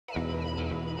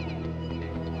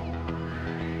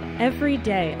Every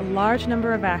day, a large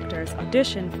number of actors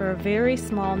audition for a very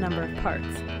small number of parts.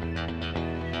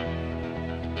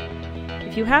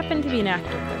 If you happen to be an actor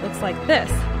that looks like this,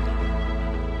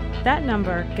 that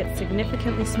number gets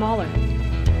significantly smaller.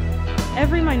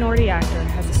 Every minority actor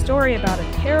has a story about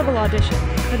a terrible audition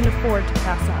they couldn't afford to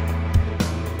pass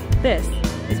up. This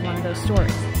is one of those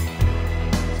stories.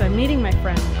 So I'm meeting my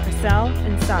friends Chriselle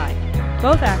and Cy,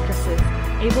 both actresses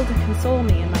able to console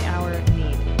me in my hour of need.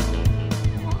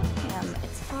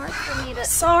 It's hard for me to...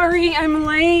 Sorry, I'm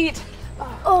late.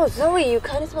 Oh, Zoey, you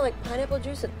kind of smell like pineapple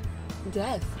juice and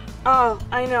death. Oh,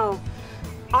 I know.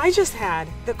 I just had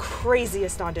the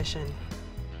craziest audition.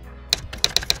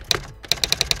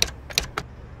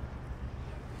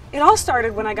 It all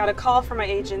started when I got a call from my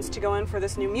agents to go in for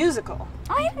this new musical.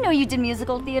 I didn't know you did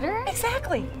musical theater.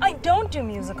 Exactly. I don't do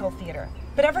musical theater.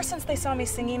 But ever since they saw me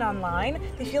singing online,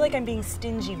 they feel like I'm being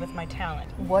stingy with my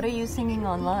talent. What are you singing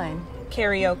online?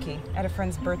 Karaoke at a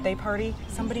friend's birthday party.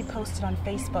 Somebody posted on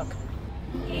Facebook.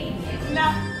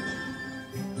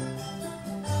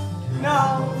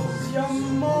 Now's your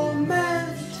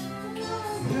moment,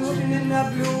 floating in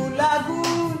the blue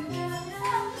lagoon.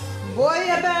 Boy,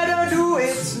 you better do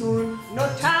it soon.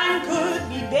 No time could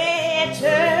be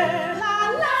better. La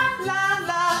la la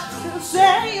la. She'll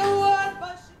say a word,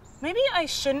 but maybe I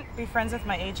shouldn't be friends with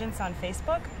my agents on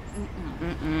Facebook.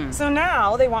 So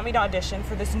now they want me to audition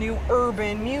for this new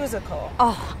urban musical.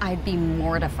 Oh, I'd be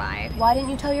mortified. Why didn't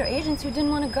you tell your agents you didn't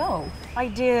want to go? I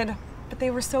did, but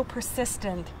they were so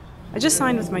persistent. I just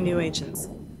signed with my new agents.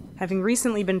 Having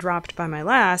recently been dropped by my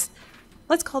last,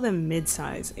 let's call them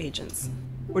mid-size agents.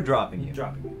 We're dropping you.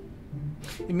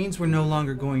 It means we're no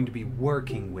longer going to be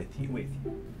working with you.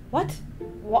 What?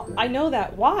 I know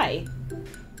that. Why?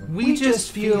 We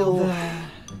just feel that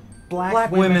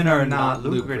black women are not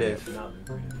lucrative.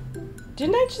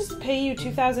 Didn't I just pay you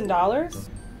 $2,000?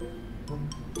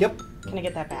 Yep. Can I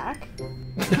get that back?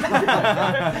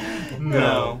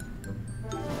 No.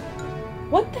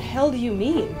 What the hell do you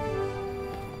mean?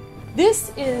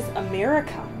 This is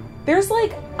America. There's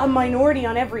like a minority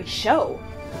on every show.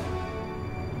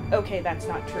 Okay, that's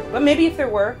not true. But maybe if there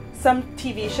were, some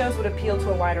TV shows would appeal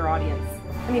to a wider audience.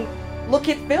 I mean, look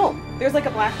at film. There's like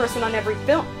a black person on every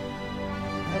film.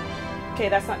 Okay,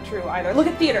 that's not true either. Look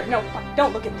at theater. No, fuck,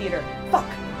 don't look at theater. Fuck,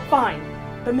 fine.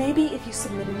 But maybe if you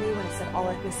submitted me when I said all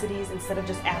ethnicities instead of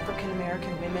just African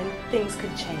American women, things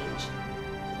could change.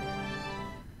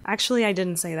 Actually, I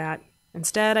didn't say that.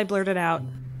 Instead, I blurted out,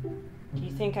 "Do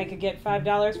you think I could get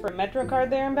 $5 for a Metro card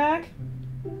there and back?"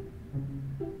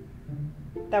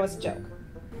 That was a joke.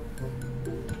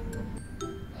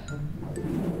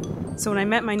 So when I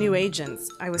met my new agents,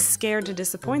 I was scared to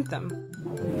disappoint them.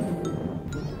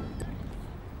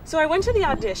 So I went to the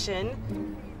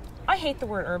audition. I hate the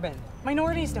word urban.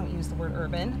 Minorities don't use the word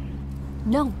urban.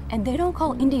 No, and they don't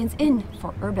call Indians in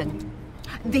for urban.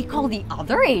 They call the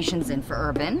other Asians in for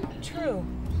urban. True.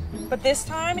 But this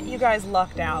time, you guys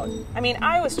lucked out. I mean,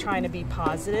 I was trying to be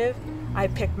positive. I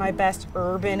picked my best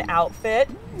urban outfit.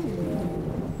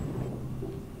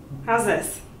 How's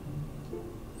this?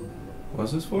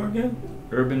 What's this for again?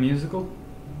 Urban musical?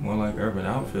 More like Urban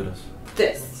Outfitters.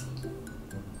 This.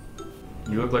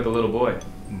 You look like a little boy.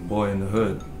 Boy in the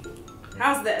hood.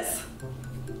 How's this?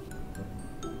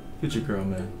 Get your girl,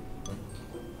 man.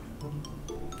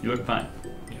 You look fine.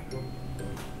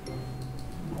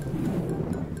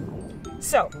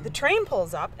 So, the train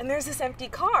pulls up and there's this empty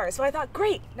car. So I thought,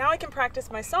 great, now I can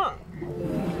practice my song.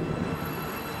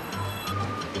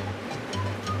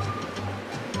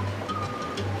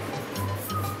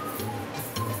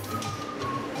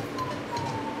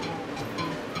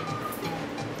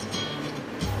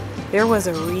 There was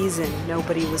a reason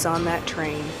nobody was on that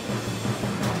train.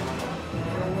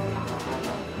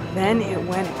 Then it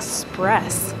went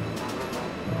express.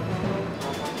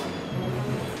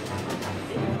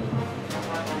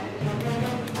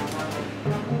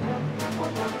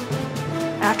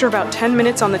 After about 10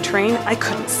 minutes on the train, I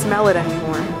couldn't smell it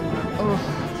anymore.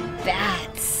 Oh,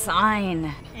 that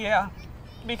sign. Yeah,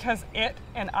 because it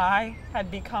and I had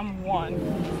become one.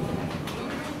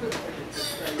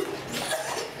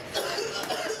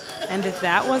 And if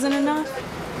that wasn't enough...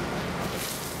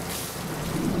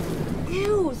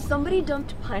 Ew, somebody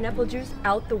dumped pineapple juice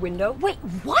out the window. Wait,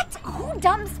 what? Who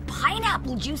dumps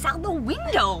pineapple juice out the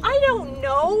window? I don't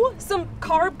know. Some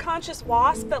carb-conscious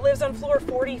wasp that lives on floor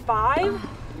 45.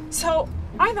 So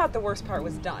I thought the worst part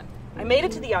was done. I made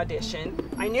it to the audition.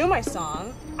 I knew my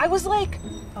song. I was like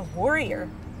a warrior,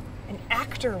 an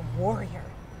actor warrior.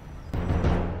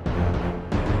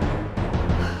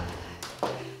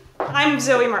 I'm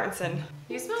Zoey Martinson.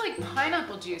 You smell like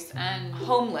pineapple juice and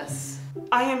Homeless.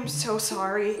 I am so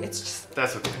sorry. It's just.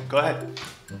 That's okay. Go ahead.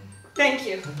 Thank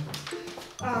you.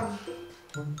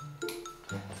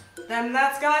 Them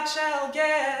that's got shall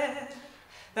get.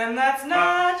 Them that's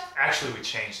not. Actually, we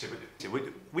changed it.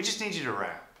 We just need you to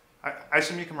rap. I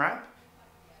assume you can rap?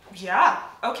 Yeah.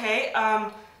 Okay.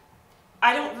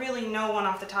 I don't really know one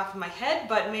off the top of my head,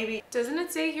 but maybe. Doesn't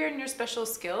it say here in your special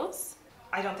skills?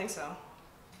 I don't think so.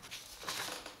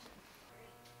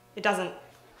 It doesn't.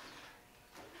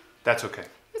 That's okay.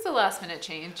 It's a last minute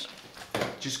change.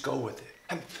 Just go with it.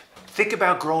 And think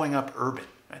about growing up urban.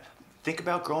 Think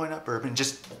about growing up urban.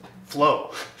 Just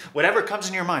flow. Whatever comes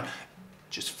in your mind,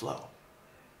 just flow.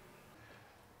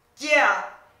 Yeah.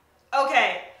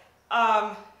 Okay.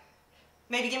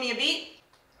 Maybe give me a beat.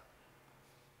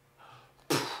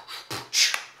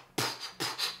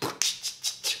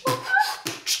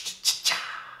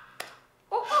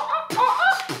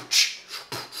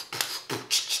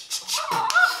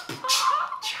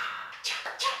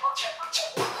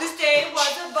 This day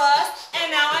was a bust,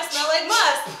 and now I smell like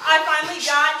must. I finally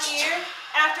got here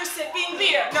after sipping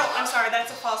beer. No, I'm sorry,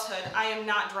 that's a falsehood. I am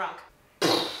not drunk.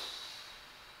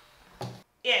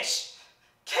 Ish.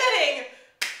 Kidding!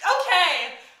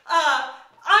 Okay,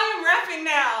 I am rapping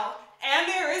now, and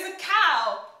there is a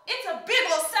cow. It's a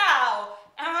big ol' sow.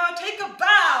 Take a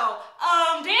bow.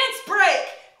 Dance break.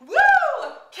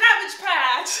 Woo! Cabbage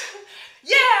Patch.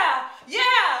 Yeah,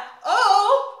 yeah.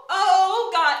 Oh,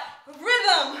 got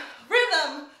rhythm.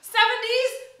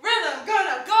 70s rhythm.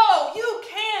 Gonna go. You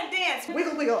can dance.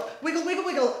 Wiggle, wiggle, wiggle, wiggle,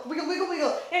 wiggle, wiggle, wiggle,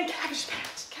 wiggle. And Cabbage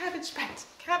Patch, Cabbage Patch,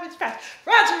 Cabbage Patch.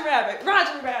 Roger Rabbit,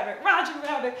 Roger Rabbit, Roger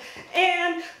Rabbit.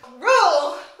 And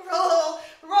roll,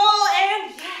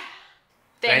 and yeah.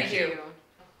 Thank you.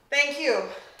 Thank you.